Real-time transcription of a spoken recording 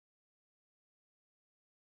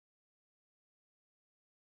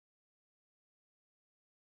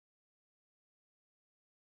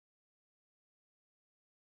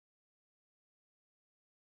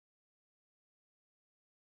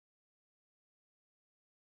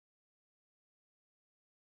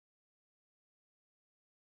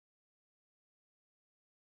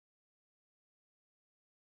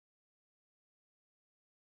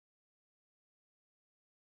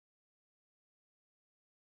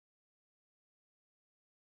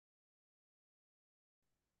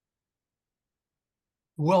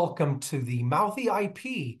Welcome to the Mouthy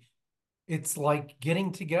IP. It's like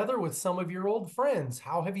getting together with some of your old friends.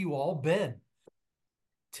 How have you all been?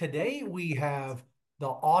 Today we have the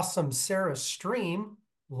awesome Sarah Stream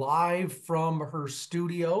live from her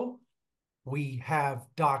studio. We have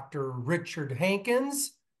Dr. Richard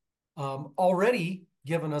Hankins already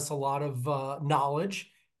given us a lot of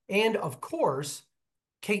knowledge. And of course,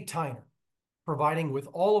 Kate Tyner providing with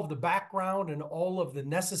all of the background and all of the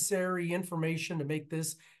necessary information to make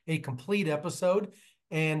this a complete episode.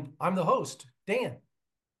 And I'm the host, Dan.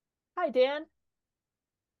 Hi, Dan.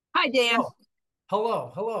 Hi, Dan.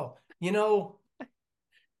 So, hello.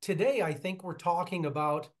 Today I think we're talking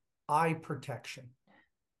about eye protection.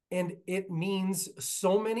 And it means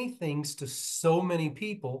so many things to so many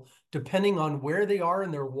people, depending on where they are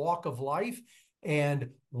in their walk of life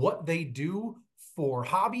and what they do for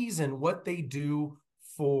hobbies and what they do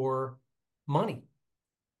for money.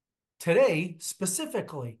 Today,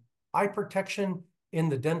 specifically, eye protection in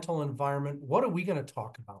the dental environment. What are we going to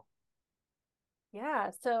talk about?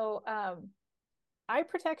 Eye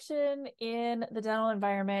protection in the dental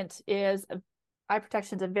environment eye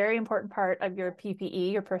protection is a very important part of your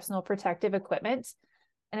PPE, your personal protective equipment,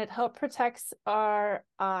 and it helps protects our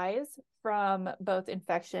eyes from both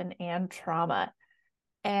infection and trauma.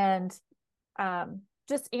 And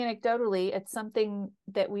just anecdotally, it's something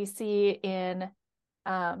that we see in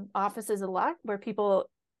offices a lot where people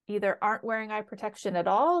either aren't wearing eye protection at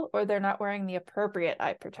all or they're not wearing the appropriate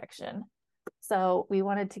eye protection. So we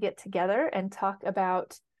wanted to get together and talk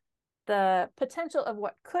about the potential of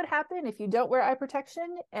what could happen if you don't wear eye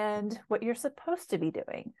protection and what you're supposed to be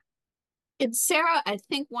doing. And Sarah, I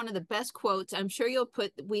think one of the best quotes, I'm sure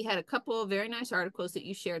we had a couple of very nice articles that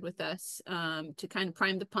you shared with us to kind of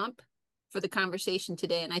prime the pump for the conversation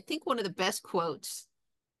today. And I think one of the best quotes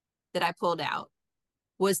that I pulled out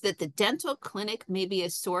was that the dental clinic may be a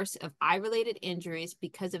source of eye-related injuries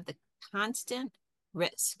because of the constant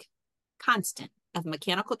risk of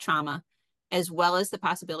mechanical trauma, as well as the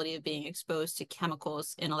possibility of being exposed to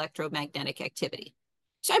chemicals and electromagnetic activity.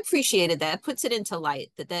 So I appreciated that. Puts it into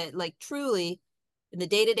light that like truly in the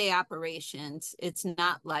day-to-day operations, it's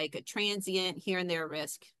not like a transient here and there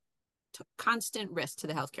risk, constant risk to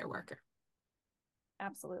the healthcare worker.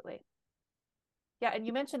 Absolutely. Yeah, and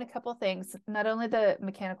you mentioned a couple things, not only the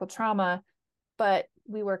mechanical trauma, but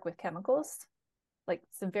we work with chemicals, like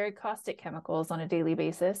some very caustic chemicals on a daily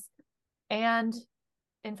basis, and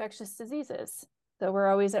infectious diseases. So we're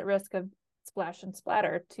always at risk of splash and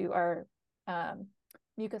splatter to our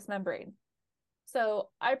mucous membrane. So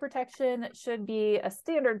eye protection should be a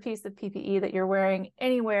standard piece of PPE that you're wearing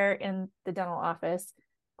anywhere in the dental office,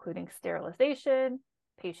 including sterilization,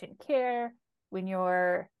 patient care, when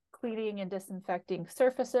you're cleaning and disinfecting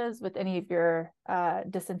surfaces with any of your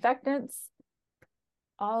disinfectants.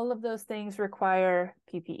 All of those things require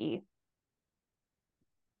PPE.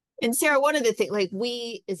 And Sarah, one of the things, like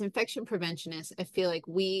we as infection preventionists, I feel like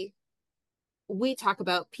we talk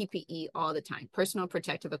about PPE all the time, personal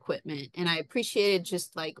protective equipment. And I appreciated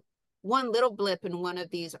just like one little blip in one of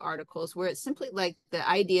these articles where it's simply like the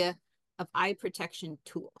idea of eye protection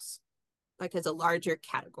tools, like as a larger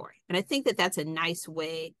category. And I think that that's a nice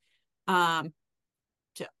way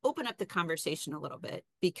to open up the conversation a little bit,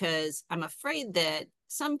 because I'm afraid that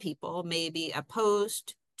some people may be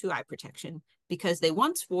opposed to eye protection because they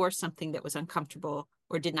once wore something that was uncomfortable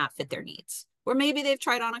or did not fit their needs. Or maybe they've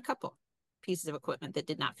tried on a couple pieces of equipment that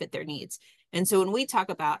did not fit their needs. And so when we talk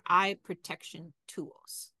about eye protection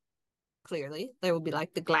tools, clearly there will be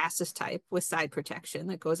like the glasses type with side protection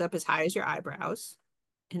that goes up as high as your eyebrows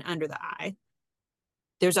and under the eye.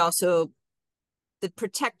 There's also the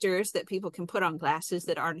protectors that people can put on glasses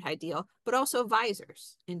that aren't ideal, but also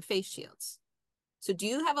visors and face shields. So do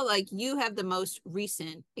you have you have the most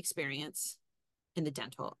recent experience in the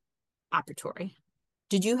dental operatory.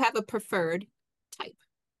 Did you have a preferred type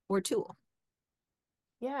or tool?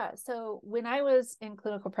 Yeah, so when I was in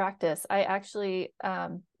clinical practice, I actually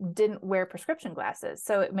didn't wear prescription glasses.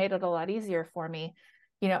 So it made it a lot easier for me.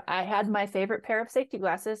 I had my favorite pair of safety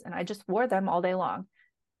glasses and I just wore them all day long.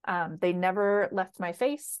 They never left my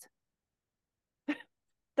face.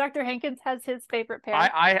 Dr. Hankins has his favorite pair.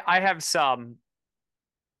 I have some,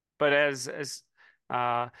 but as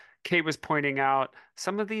Kate was pointing out,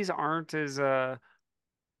 some of these aren't as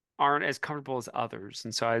comfortable as others.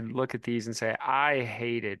 And so I look at these and say, I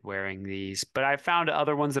hated wearing these, but I found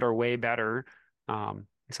other ones that are way better. So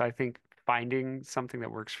I think finding something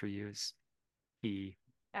that works for you is key.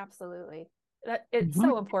 Absolutely. It's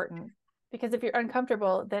so important, because if you're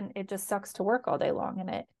uncomfortable, then it just sucks to work all day long in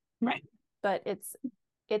it. Right. But it's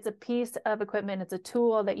a piece of equipment, it's a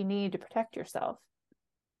tool that you need to protect yourself.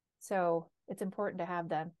 So it's important to have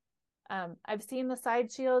them. I've seen the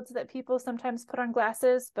side shields that people sometimes put on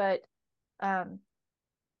glasses, but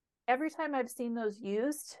every time I've seen those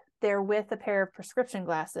used, they're with a pair of prescription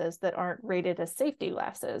glasses that aren't rated as safety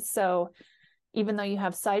glasses. So even though you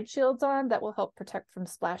have side shields on that will help protect from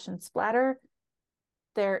splash and splatter,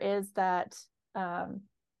 there is that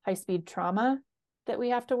high-speed trauma that we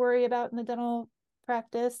have to worry about in the dental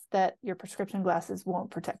practice that your prescription glasses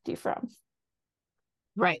won't protect you from.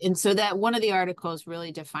 Right. And so that one of the articles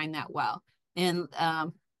really defined that well. And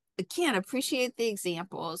again, appreciate the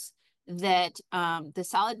examples that the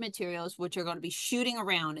solid materials, which are going to be shooting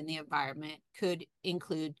around in the environment, could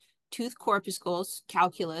include tooth corpuscles,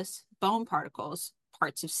 calculus, bone particles,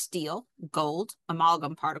 parts of steel, gold,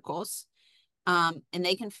 amalgam particles, and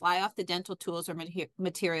they can fly off the dental tools or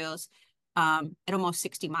materials at almost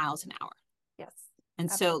 60 miles an hour. Yes. And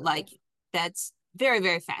absolutely. so like that's very,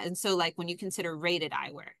 very fast. And so like when you consider rated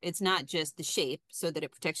eyewear, it's not just the shape so that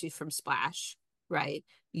it protects you from splash, right?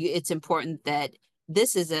 It's important that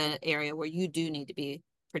this is an area where you do need to be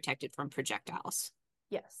protected from projectiles.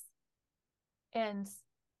 Yes. And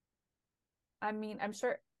I mean, I'm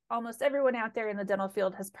sure almost everyone out there in the dental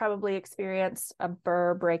field has probably experienced a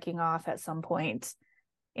burr breaking off at some point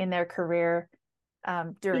in their career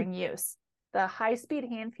during use. The high-speed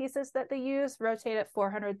handpieces that they use rotate at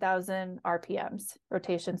 400,000 RPMs,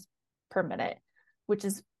 rotations per minute, which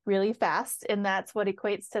is really fast. And that's what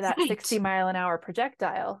equates to that 60-mile-an-hour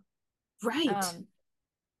projectile. Right.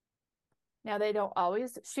 Now, they don't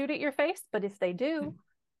always shoot at your face, but if they do,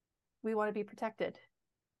 we want to be protected.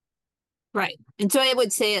 Right. And so I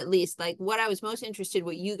would say at least like what I was most interested,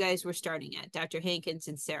 what you guys were starting at, Dr. Hankins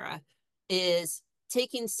and Sarah, is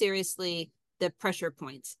taking seriously the pressure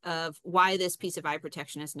points of why this piece of eye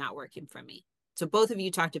protection is not working for me. So both of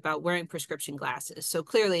you talked about wearing prescription glasses. So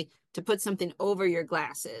clearly to put something over your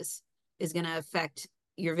glasses is going to affect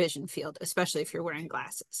your vision field, especially if you're wearing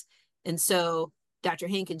glasses. And so Dr.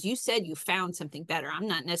 Hankins, you said you found something better. I'm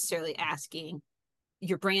not necessarily asking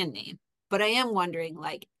your brand name, but I am wondering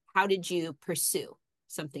like, how did you pursue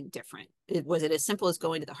something different? Was it as simple as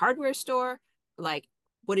going to the hardware store? Like,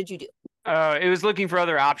 what did you do? It was looking for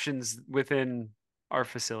other options within our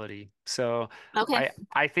facility. So Okay.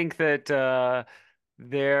 I think that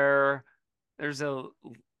there's a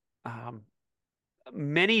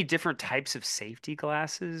many different types of safety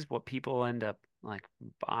glasses, what people end up like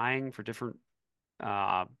buying for different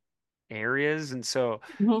areas. And so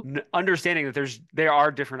understanding that there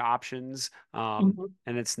are different options, and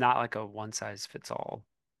it's not like a one size fits all.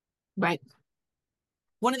 Right.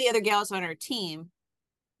 One of the other gals on our team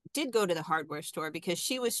did go to the hardware store because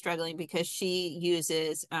she was struggling because she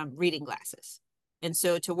uses reading glasses. And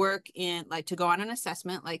so to work in, like to go on an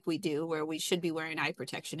assessment like we do, where we should be wearing eye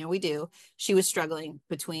protection, and we do, she was struggling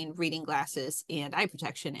between reading glasses and eye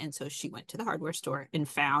protection. And so she went to the hardware store and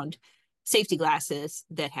found safety glasses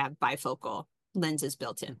that have bifocal lenses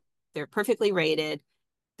built in. They're perfectly rated,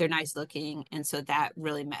 they're nice looking. And so that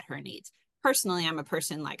really met her needs. Personally, I'm a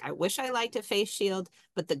person like, I wish I liked a face shield,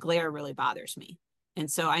 but the glare really bothers me.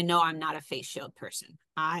 And so I know I'm not a face shield person.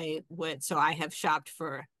 So I have shopped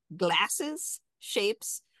for glasses,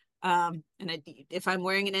 shapes. And if I'm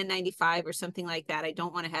wearing an N95 or something like that, I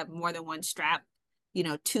don't want to have more than one strap,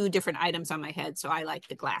 two different items on my head. So I like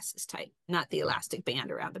the glasses type, not the elastic band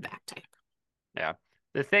around the back type. Yeah.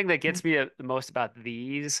 The thing that gets me the most about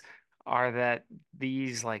these are that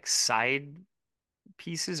these like side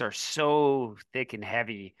pieces are so thick and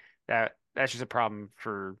heavy that that's just a problem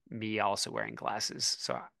for me also wearing glasses.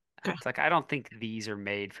 So it's like I don't think these are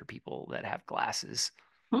made for people that have glasses.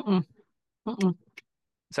 Mm-mm. Mm-mm.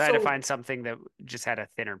 So I had to find something that just had a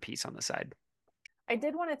thinner piece on the side. I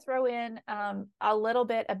did want to throw in a little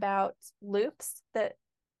bit about loops that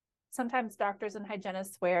sometimes doctors and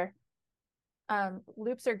hygienists wear.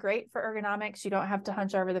 Loops are great for ergonomics. You don't have to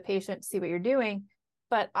hunch over the patient to see what you're doing,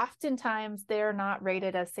 but oftentimes they're not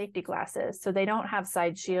rated as safety glasses. So they don't have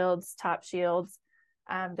side shields, top shields.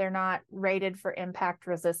 They're not rated for impact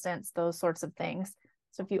resistance, those sorts of things.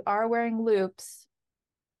 So if you are wearing loops,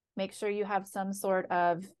 make sure you have some sort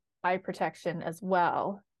of eye protection as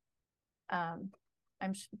well.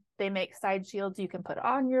 They make side shields you can put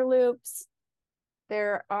on your loops.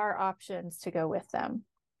 There are options to go with them.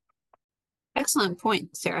 Excellent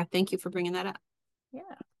point, Sarah. Thank you for bringing that up. Yeah.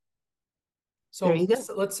 So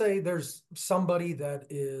let's say there's somebody that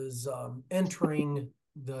is entering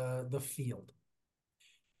the field,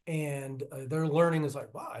 and their learning is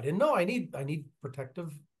like, wow, I didn't know I need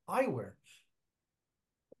protective eyewear.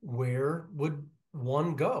 Where would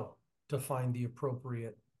one go to find the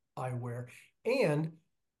appropriate eyewear? And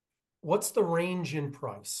what's the range in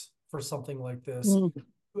price for something like this?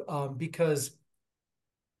 Because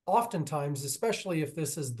oftentimes, especially if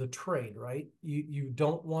this is the trade, right? You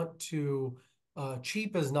don't want to,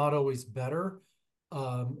 cheap is not always better,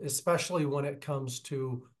 especially when it comes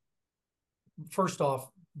to, first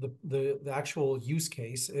off, the actual use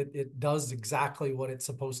case. It does exactly what it's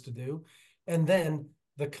supposed to do. And then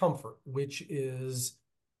the comfort, which is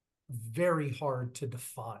very hard to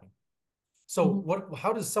define. So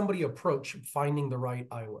how does somebody approach finding the right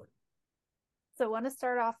eyewear? So I want to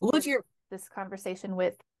start off What's your this conversation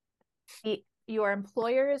with your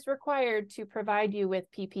employer is required to provide you with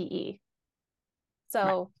PPE.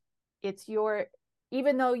 So it's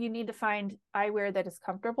even though you need to find eyewear that is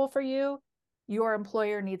comfortable for you, your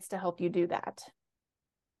employer needs to help you do that.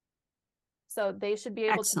 So they should be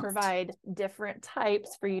able to provide different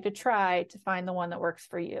types for you to try to find the one that works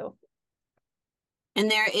for you. And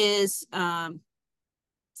there is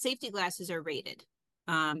safety glasses are rated.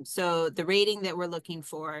 So the rating that we're looking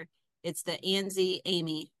for, it's the ANSI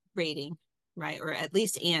AMI rating, right? Or at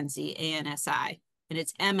least ANSI, ANSI, and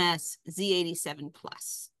it's MS Z87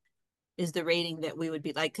 plus is the rating that we would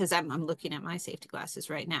be like, because I'm looking at my safety glasses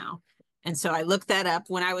right now. And so I looked that up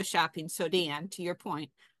when I was shopping. So Dan, to your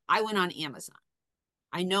point, I went on Amazon.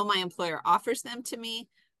 I know my employer offers them to me,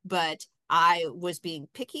 but I was being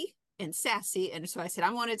picky and sassy. And so I said,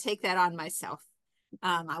 I want to take that on myself.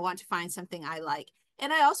 I want to find something I like.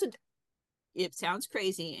 And I also, it sounds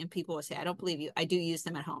crazy and people will say, I don't believe you. I do use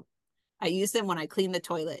them at home. I use them when I clean the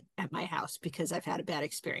toilet at my house because I've had a bad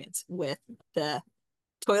experience with the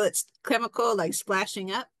toilet chemical like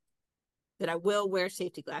splashing up, that I will wear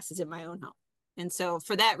safety glasses in my own home. And so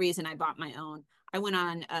for that reason, I bought my own. I went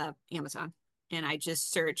on Amazon and I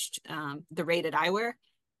just searched the rated eyewear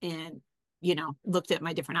and, looked at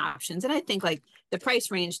my different options. And I think like the price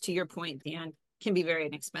range, to your point, Dan, can be very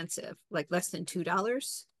inexpensive, like less than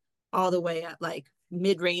 $2, all the way at like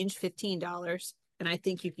mid-range $15. And I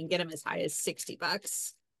think you can get them as high as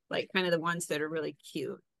 $60, like kind of the ones that are really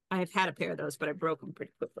cute. I've had a pair of those, but I broke them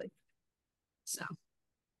pretty quickly. So.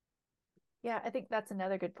 Yeah, I think that's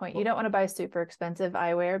another good point. You don't want to buy super expensive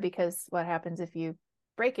eyewear because what happens if you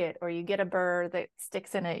break it or you get a burr that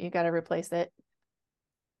sticks in it, you got to replace it.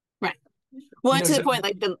 Right. Well, to the point,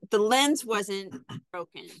 like the lens wasn't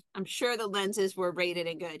broken. I'm sure the lenses were rated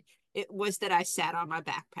and good. It was that I sat on my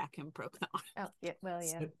backpack and broke them. Oh, yeah. Well,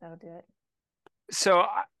 yeah, that'll do it. So,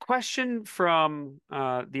 question from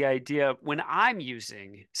the idea, when I'm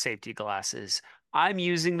using safety glasses, I'm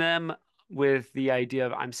using them with the idea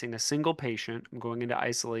of I'm seeing a single patient, I'm going into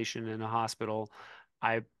isolation in a hospital.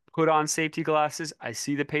 I put on safety glasses, I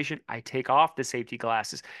see the patient, I take off the safety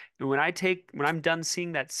glasses. And when I'm done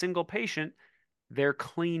seeing that single patient, they're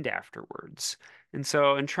cleaned afterwards. And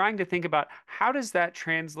so, in trying to think about how does that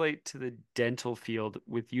translate to the dental field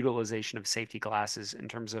with utilization of safety glasses in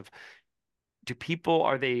terms of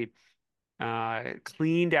are they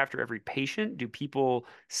cleaned after every patient? Do people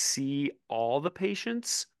see all the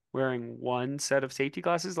patients wearing one set of safety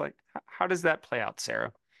glasses? Like, how does that play out,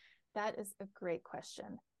 Sarah? That is a great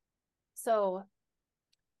question. So,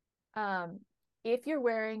 if you're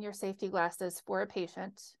wearing your safety glasses for a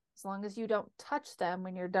patient, as long as you don't touch them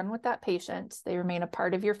when you're done with that patient, they remain a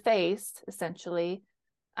part of your face, essentially.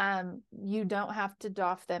 You don't have to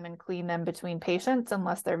doff them and clean them between patients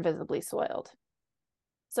unless they're visibly soiled.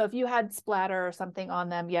 So if you had splatter or something on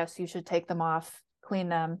them, yes, you should take them off, clean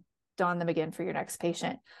them, don them again for your next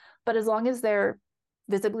patient. But as long as they're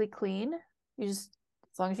visibly clean, as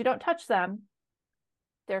long as you don't touch them,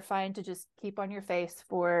 they're fine to just keep on your face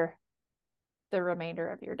for the remainder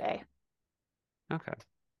of your day. Okay.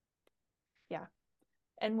 Yeah.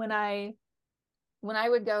 And when I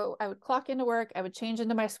would go, I would clock into work, I would change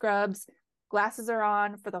into my scrubs, glasses are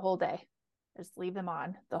on for the whole day. Just leave them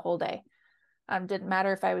on the whole day. Didn't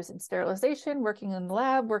matter if I was in sterilization, working in the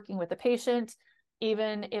lab, working with a patient,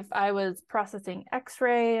 even if I was processing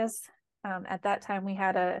x-rays. At that time, we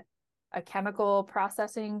had a chemical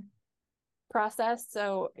processing process.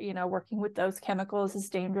 So, working with those chemicals is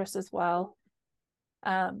dangerous as well.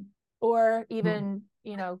 Or even,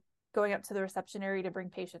 going up to the reception area to bring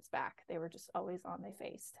patients back. They were just always on their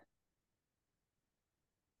face.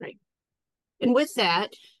 Right. And with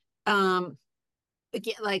that,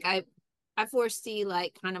 again, like I foresee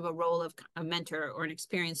like kind of a role of a mentor or an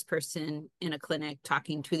experienced person in a clinic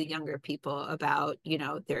talking to the younger people about,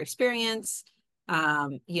 their experience.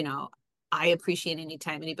 I appreciate any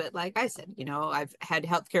time, but like I said, I've had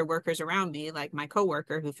healthcare workers around me, like my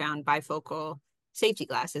coworker who found bifocal safety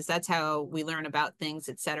glasses. That's how we learn about things,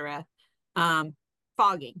 etc.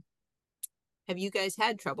 Fogging. Have you guys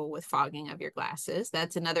had trouble with fogging of your glasses?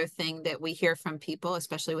 That's another thing that we hear from people,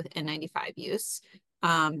 especially with N95 use.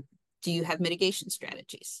 Do you have mitigation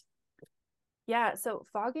strategies? Yeah, so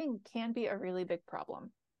fogging can be a really big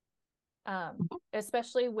problem,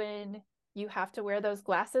 especially when you have to wear those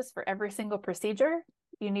glasses for every single procedure.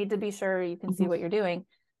 You need to be sure you can see what you're doing.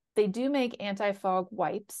 They do make anti-fog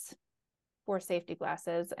wipes for safety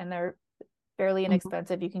glasses, and they're fairly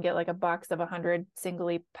inexpensive. You can get like a box of 100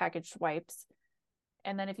 singly packaged wipes.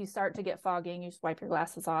 And then if you start to get fogging, you just wipe your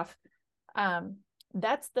glasses off.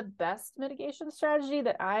 That's the best mitigation strategy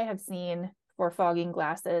that I have seen for fogging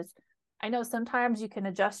glasses. I know sometimes you can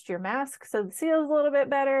adjust your mask so the seal is a little bit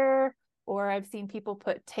better, or I've seen people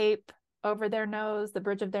put tape over their nose, the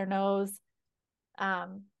bridge of their nose.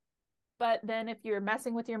 But then if you're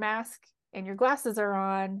messing with your mask and your glasses are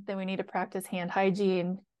on, then we need to practice hand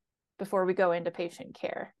hygiene before we go into patient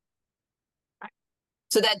care.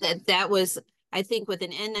 So that was, I think with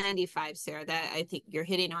an N95, Sarah, that I think you're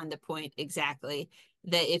hitting on the point exactly,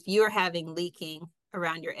 that if you're having leaking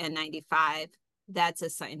around your N95, that's a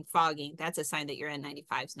sign, fogging, that's a sign that your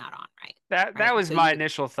N95 is not on right. That was So my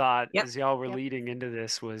initial thought Yep. as y'all were leading into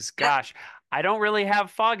this was, gosh, I don't really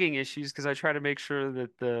have fogging issues because I try to make sure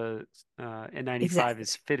that the N95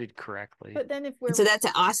 is fitted correctly. But then if we're So that's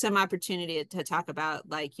an awesome opportunity to talk about,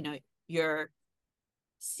 like, you know, your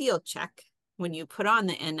seal check when you put on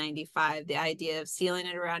the N95, the idea of sealing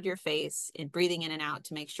it around your face and breathing in and out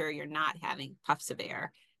to make sure you're not having puffs of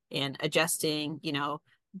air, and adjusting, you know,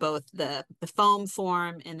 both the foam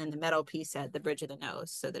form and then the metal piece at the bridge of the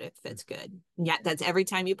nose so that it fits good. Yeah, that's every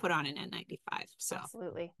time you put on an N95. So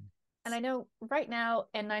absolutely. And I know right now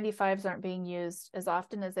N95s aren't being used as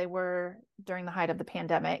often as they were during the height of the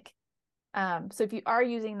pandemic. So if you are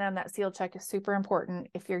using them, that seal check is super important.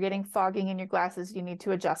 If you're getting fogging in your glasses, you need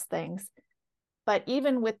to adjust things. But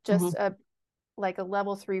even with just a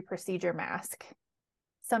level 3 procedure mask,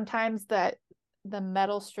 sometimes the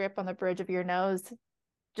metal strip on the bridge of your nose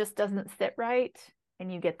just doesn't sit right, and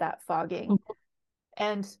you get that fogging.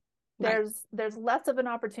 And there's less of an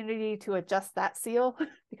opportunity to adjust that seal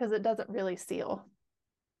because it doesn't really seal.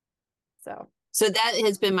 So that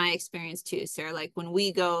has been my experience too, Sarah. Like when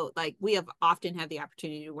we go, like we have often had the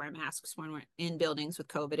opportunity to wear masks when we're in buildings with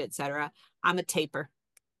COVID, et cetera. I'm a taper.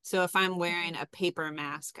 So if I'm wearing a paper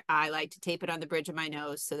mask, I like to tape it on the bridge of my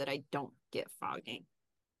nose so that I don't get fogging.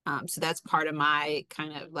 So that's part of my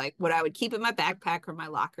kind of like what I would keep in my backpack or my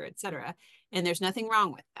locker, et cetera. And there's nothing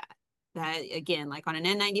wrong with that. That again, like on an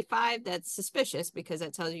N95, that's suspicious because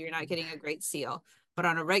that tells you you're not getting a great seal. But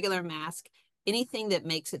on a regular mask, anything that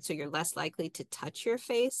makes it so you're less likely to touch your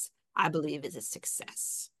face, I believe is a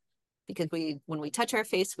success. Because when we touch our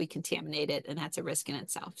face, we contaminate it, and that's a risk in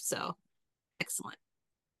itself. So excellent.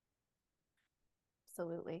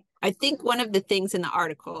 Absolutely. I think one of the things in the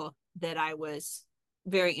article that I was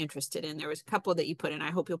very interested in, there was a couple that you put in, I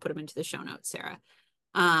hope you'll put them into the show notes, Sarah.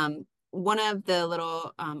 One of the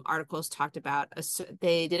little articles talked about,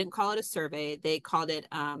 they didn't call it a survey, they called it,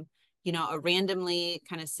 you know, a randomly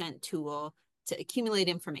kind of sent tool to accumulate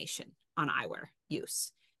information on eyewear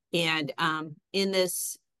use. And in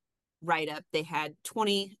this write-up, they had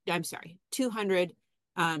 200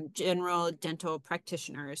 general dental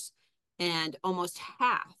practitioners, and almost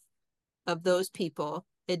half of those people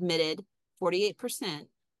admitted, 48%,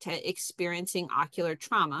 to experiencing ocular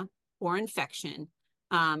trauma or infection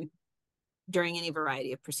during any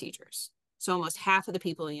variety of procedures. So almost half of the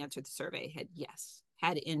people who answered the survey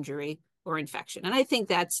had injury or infection. And I think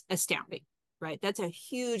that's astounding, right? That's a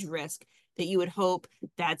huge risk that you would hope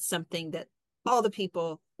that's something that all the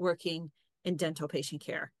people working in dental patient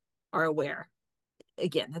care are aware.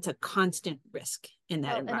 Again, that's a constant risk in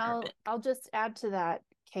that environment. And I'll just add to that,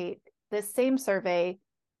 Kate, this same survey,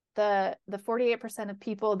 the 48% of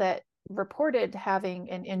people that reported having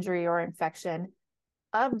an injury or infection,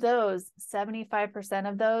 of those, 75%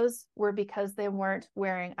 of those were because they weren't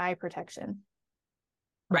wearing eye protection.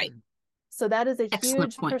 Right. So that is a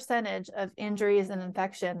Excellent huge point. percentage of injuries and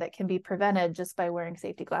infection that can be prevented just by wearing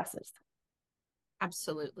safety glasses.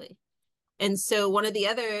 Absolutely. And so one of the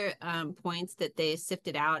other points that they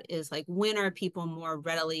sifted out is like, when are people more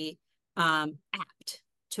readily apt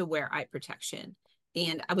to wear eye protection?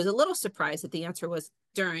 And I was a little surprised that the answer was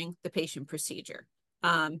during the patient procedure.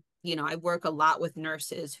 You know, I work a lot with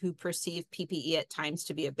nurses who perceive PPE at times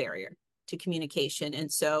to be a barrier to communication.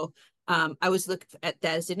 And so I was looking at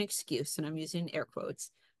that as an excuse, and I'm using air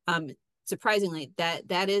quotes. Surprisingly,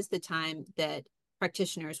 that is the time that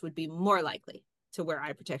practitioners would be more likely to wear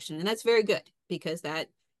eye protection. And that's very good, because that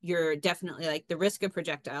you're definitely, like, the risk of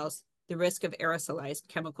projectiles, the risk of aerosolized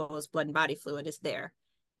chemicals, blood and body fluid is there.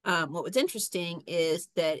 What was interesting is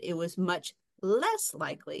that it was much less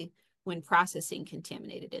likely when processing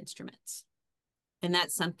contaminated instruments. And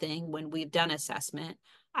that's something when we've done assessment,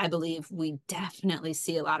 I believe we definitely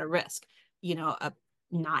see a lot of risk.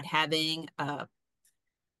 Not having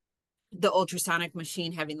the ultrasonic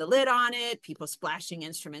machine having the lid on it, people splashing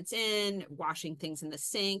instruments in, washing things in the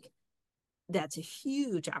sink. That's a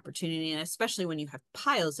huge opportunity. And especially when you have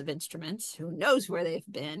piles of instruments, who knows where they've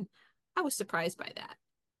been. I was surprised by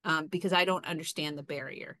that because I don't understand the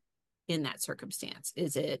barrier in that circumstance.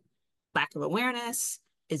 Is it lack of awareness?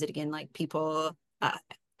 Is it, again, like people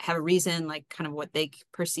have a reason, like kind of what they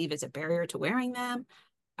perceive as a barrier to wearing them?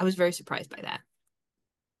 I was very surprised by that.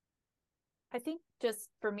 I think, just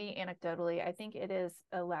for me anecdotally, I think it is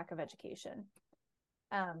a lack of education.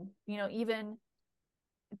 Even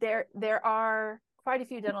there are quite a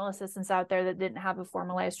few dental assistants out there that didn't have a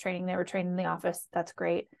formalized training. They were trained in the office. That's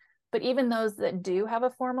great. But even those that do have a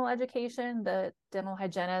formal education, the dental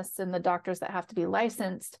hygienists and the doctors that have to be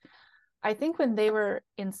licensed, I think when they were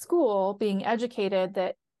in school being educated,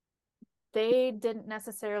 that they didn't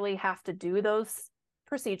necessarily have to do those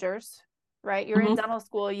procedures, right? You're in dental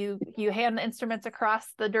school, you hand the instruments across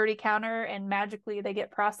the dirty counter and magically they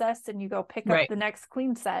get processed and you go pick up the next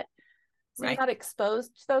clean set. So you're not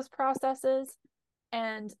exposed to those processes.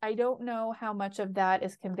 And I don't know how much of that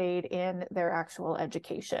is conveyed in their actual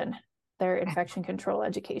education, their infection control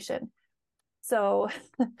education. So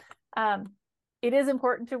it is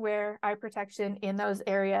important to wear eye protection in those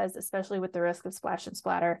areas, especially with the risk of splash and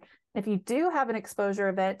splatter. If you do have an exposure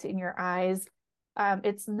event in your eyes,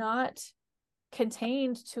 it's not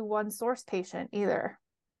contained to one source patient either.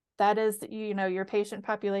 That is, your patient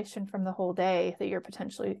population from the whole day that you're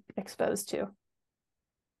potentially exposed to.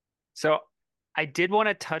 So I did want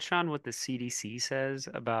to touch on what the CDC says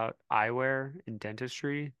about eyewear in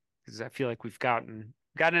dentistry, because I feel like we've gotten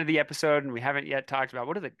into the episode and we haven't yet talked about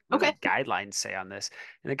what do the guidelines say on this.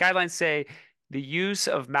 And the guidelines say the use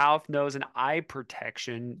of mouth, nose, and eye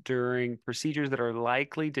protection during procedures that are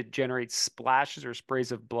likely to generate splashes or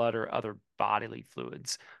sprays of blood or other bodily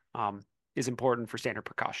fluids is important for standard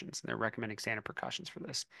precautions. And they're recommending standard precautions for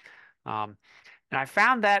this. And I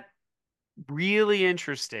found that really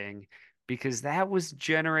interesting because that was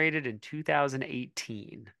generated in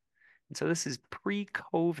 2018. And so this is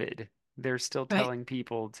pre-COVID. They're still telling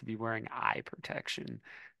people to be wearing eye protection.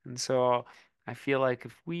 And so I feel like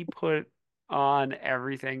if we put on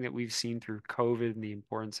everything that we've seen through COVID and the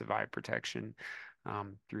importance of eye protection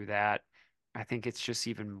through that, I think it's just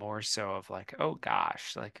even more so of like, oh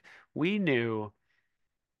gosh, like we knew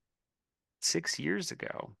 6 years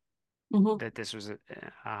ago that this was an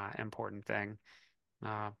important thing.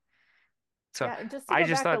 So and just to I go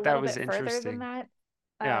just back a thought that little was bit further than interesting. that,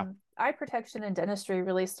 Yeah. eye protection in dentistry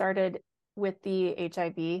really started with the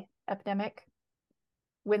HIV epidemic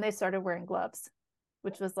when they started wearing gloves,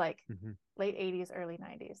 which was like late 80s, early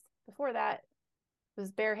 90s. Before that, it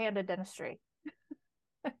was barehanded dentistry.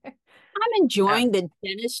 I'm enjoying that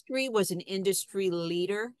dentistry was an industry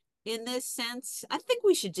leader in this sense. I think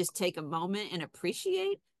we should just take a moment and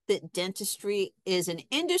appreciate that dentistry is an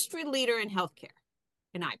industry leader in healthcare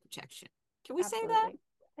and eye protection. Can we say that?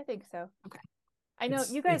 I think so. Okay. I know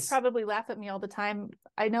you guys probably laugh at me all the time.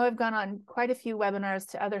 I know I've gone on quite a few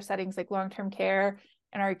webinars to other settings like long-term care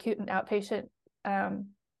and our acute and outpatient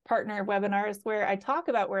partner webinars where I talk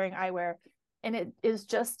about wearing eyewear, and it is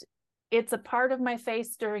just, it's a part of my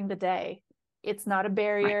face during the day. It's not a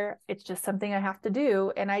barrier. It's just something I have to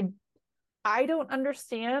do. And I don't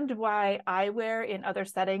understand why eyewear in other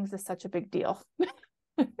settings is such a big deal.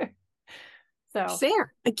 So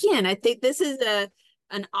fair. Again, I think this is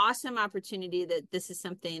an awesome opportunity, that this is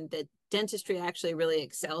something that dentistry actually really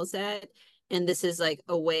excels at. And this is like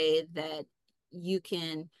a way that you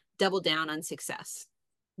can double down on success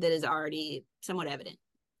that is already somewhat evident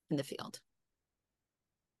in the field.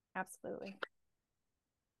 Absolutely.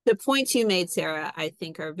 The points you made, Sarah, I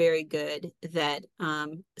think are very good, that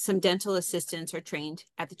some dental assistants are trained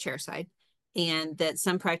at the chair side, and that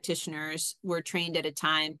some practitioners were trained at a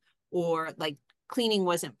time, or like cleaning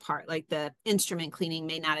wasn't part, like the instrument cleaning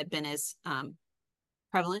may not have been as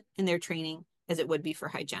prevalent in their training as it would be for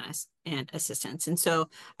hygienists and assistants. And so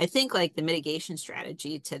I think like the mitigation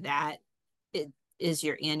strategy to that is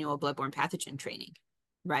your annual bloodborne pathogen training,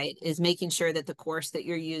 right? Is making sure that the course that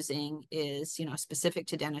you're using is, specific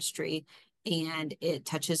to dentistry, and it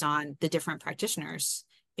touches on the different practitioners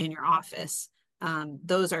in your office.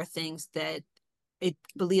 Those are things that I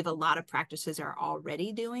believe a lot of practices are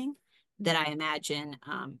already doing, that I imagine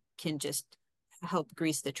can just help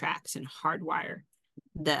grease the tracks and hardwire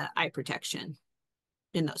the eye protection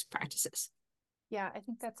in those practices. Yeah, I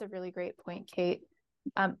think that's a really great point, Kate.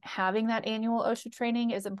 Having that annual OSHA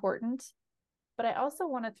training is important, but I also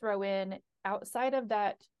want to throw in outside of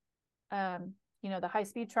that, the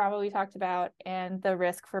high-speed travel we talked about and the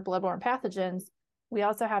risk for bloodborne pathogens, we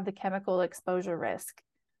also have the chemical exposure risk.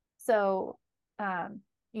 So,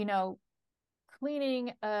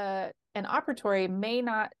 cleaning an operatory may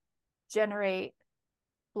not generate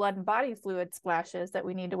blood and body fluid splashes that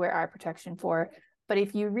we need to wear eye protection for. But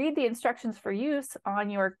if you read the instructions for use on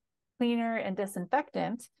your cleaner and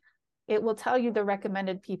disinfectant, it will tell you the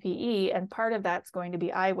recommended PPE, and part of that's going to be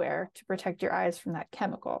eyewear to protect your eyes from that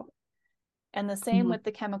chemical. And the same with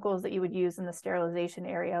the chemicals that you would use in the sterilization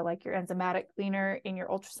area, like your enzymatic cleaner in your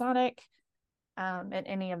ultrasonic, and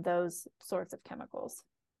any of those sorts of chemicals.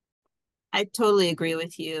 I totally agree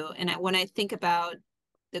with you. And when I think about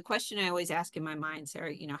the question I always ask in my mind,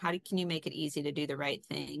 Sarah, can you make it easy to do the right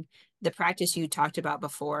thing? The practice you talked about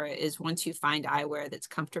before is once you find eyewear that's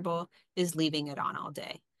comfortable, is leaving it on all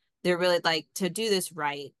day. They're really like, to do this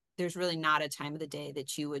right, there's really not a time of the day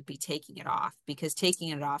that you would be taking it off, because taking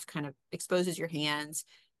it off kind of exposes your hands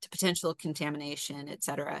to potential contamination, et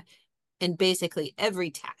cetera. And basically every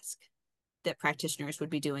task that practitioners would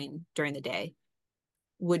be doing during the day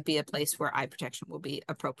would be a place where eye protection will be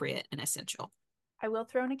appropriate and essential. I will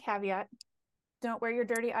throw in a caveat. Don't wear your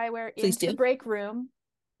dirty eyewear Please into do. the break room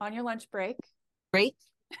on your lunch break. Great.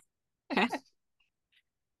 Okay.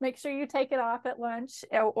 Make sure you take it off at lunch,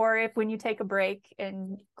 or if when you take a break,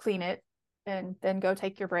 and clean it, and then go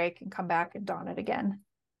take your break and come back and don it again.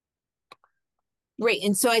 Great.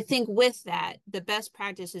 And so I think with that, the best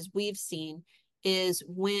practices we've seen is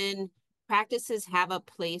when practices have a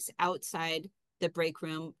place outside the break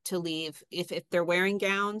room to leave, if they're wearing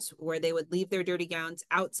gowns, where they would leave their dirty gowns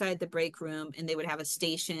outside the break room, and they would have a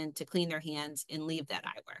station to clean their hands and leave that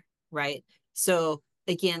eyewear, right? So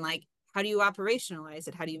again, like, how do you operationalize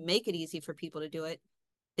it? How do you make it easy for people to do it?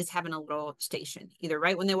 Is having a little station, either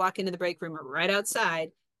right when they walk into the break room or right outside,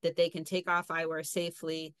 that they can take off eyewear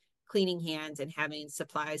safely, cleaning hands and having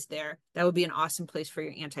supplies there. That would be an awesome place for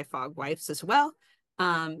your anti-fog wipes as well.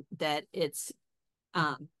 That it's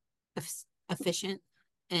efficient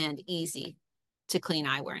and easy to clean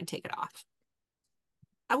eyewear and take it off.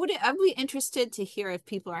 I'd be interested to hear if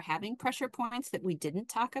people are having pressure points that we didn't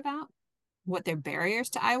talk about, what their barriers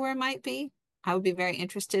to eyewear might be. I would be very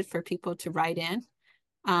interested for people to write in,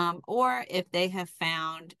 or if they have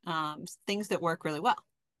found things that work really well.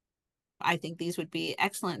 I think these would be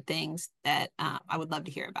excellent things that I would love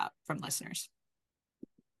to hear about from listeners.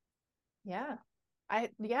 Yeah.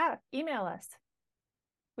 Email us.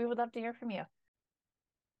 We would love to hear from you.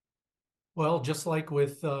 Well, just like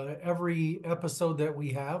with every episode that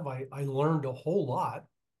we have, I learned a whole lot,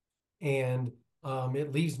 and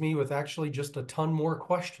it leaves me with actually just a ton more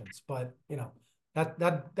questions. But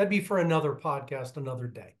that'd be for another podcast, another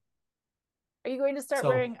day. Are you going to start So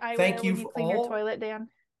wearing eyewear thank you when you clean your toilet, Dan?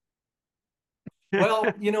 Well,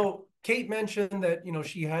 Kate mentioned that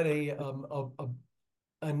she had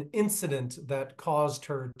an incident that caused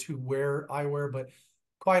her to wear eyewear, but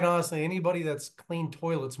quite honestly, anybody that's cleaned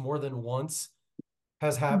toilets more than once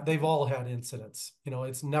they've all had incidents.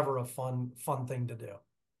 It's never a fun thing to do.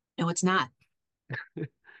 No, it's not. We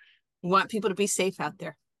want people to be safe out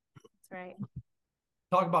there. That's right.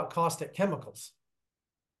 Talk about caustic chemicals.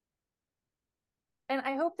 And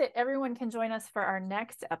I hope that everyone can join us for our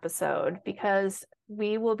next episode, because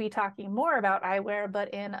we will be talking more about eyewear,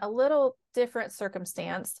 but in a little different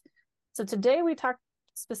circumstance. So today we talked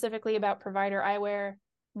specifically about provider eyewear.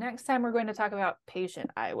 Next time we're going to talk about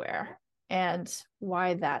patient eyewear and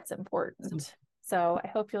why that's important. So I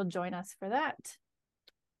hope you'll join us for that.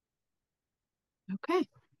 Okay.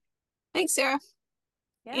 Thanks, Sarah.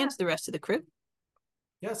 Yeah. And to the rest of the crew.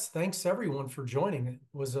 Yes, thanks everyone for joining. It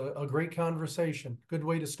was a great conversation. Good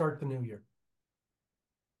way to start the new year.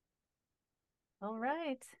 All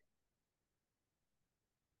right.